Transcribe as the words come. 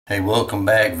Hey, welcome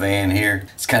back. Van here.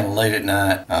 It's kind of late at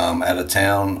night. I'm out of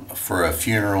town for a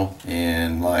funeral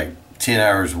and like 10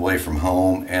 hours away from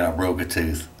home, and I broke a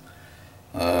tooth.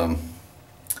 I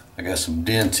got some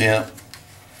Dentemp.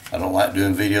 I don't like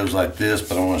doing videos like this,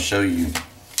 but I want to show you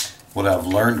what I've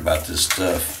learned about this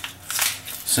stuff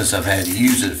since I've had to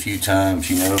use it a few times.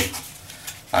 You know,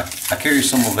 I carry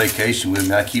some on vacation with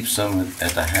me. I keep some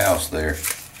at the house there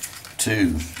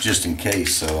too, just in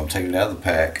case. So I'm taking it out of the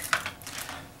pack.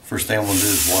 First thing I'm going to do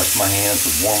is wash my hands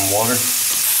with warm water.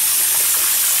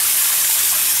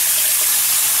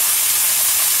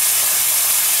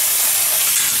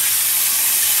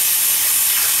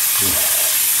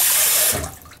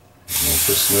 I'm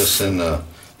going to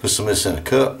put some of this in a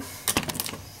cup.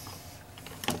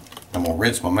 I'm going to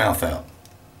rinse my mouth out.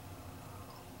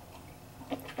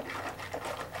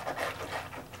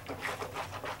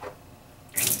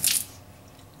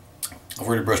 I've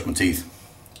already brushed my teeth.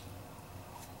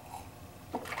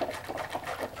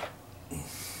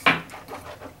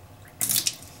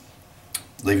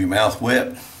 Leave your mouth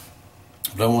wet.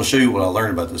 But I want to show you what I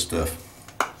learned about this stuff.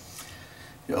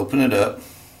 You open it up,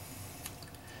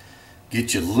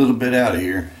 get you a little bit out of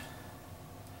here.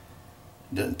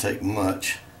 Doesn't take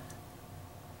much.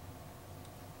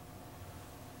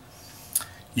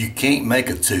 You can't make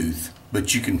a tooth,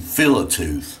 but you can fill a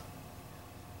tooth.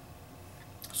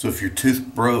 So if your tooth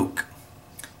broke,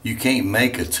 you can't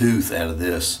make a tooth out of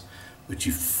this, but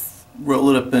you roll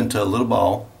it up into a little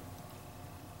ball.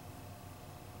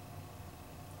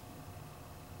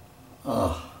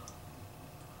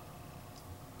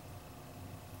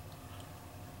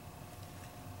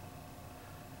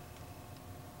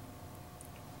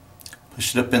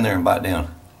 Push it up in there and bite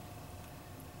down.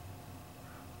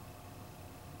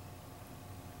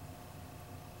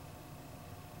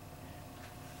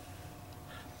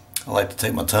 I like to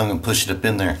take my tongue and push it up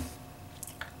in there.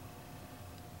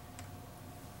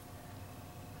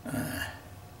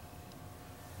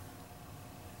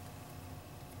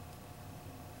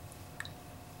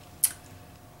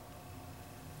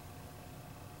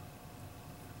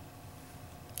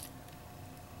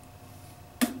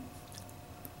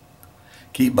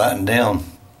 Keep biting down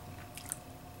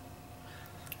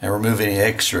and remove any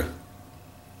extra.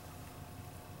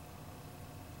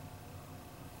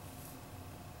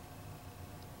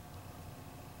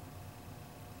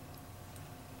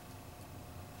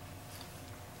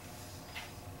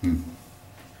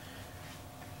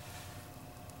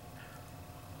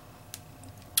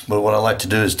 But what I like to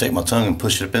do is take my tongue and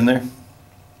push it up in there,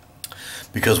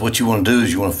 because what you want to do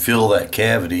is you want to fill that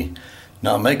cavity.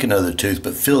 Not make another tooth,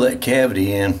 but fill that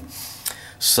cavity in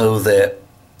so that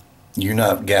you're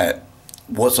not got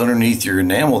what's underneath your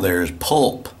enamel there is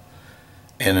pulp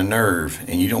and a nerve,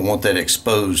 and you don't want that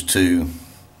exposed to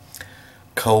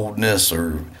coldness,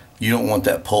 or you don't want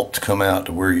that pulp to come out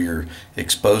to where you're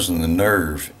exposing the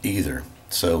nerve either.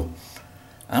 So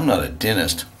I'm not a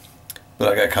dentist,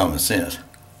 but I got common sense.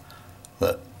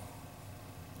 Look.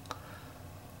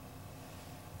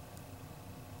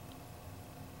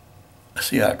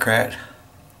 See how it cracked?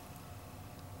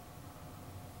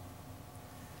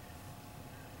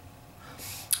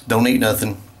 Don't eat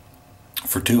nothing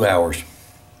for 2 hours.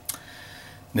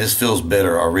 This feels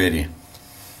better already.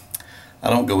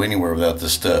 I don't go anywhere without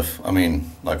this stuff. I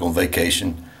mean, like on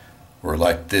vacation or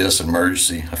like this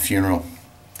emergency, a funeral,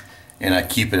 and I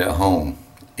keep it at home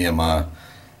in my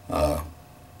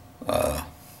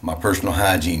my personal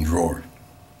hygiene drawer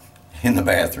in the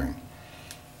bathroom.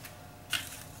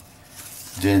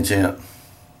 Dentemp.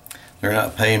 They're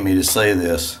not paying me to say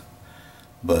this,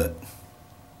 but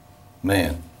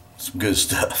man, some good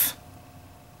stuff.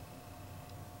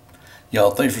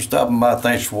 Y'all, thanks for stopping by.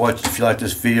 Thanks for watching. If you like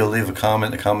this video, leave a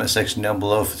comment in the comment section down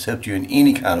below if it's helped you in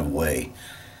any kind of way.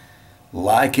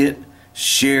 Like it,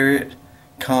 share it,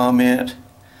 comment.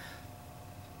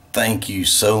 Thank you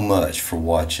so much for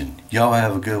watching. Y'all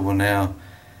have a good one now,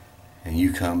 and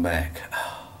you come back.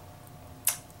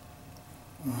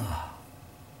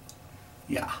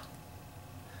 Yeah,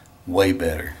 way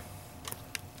better.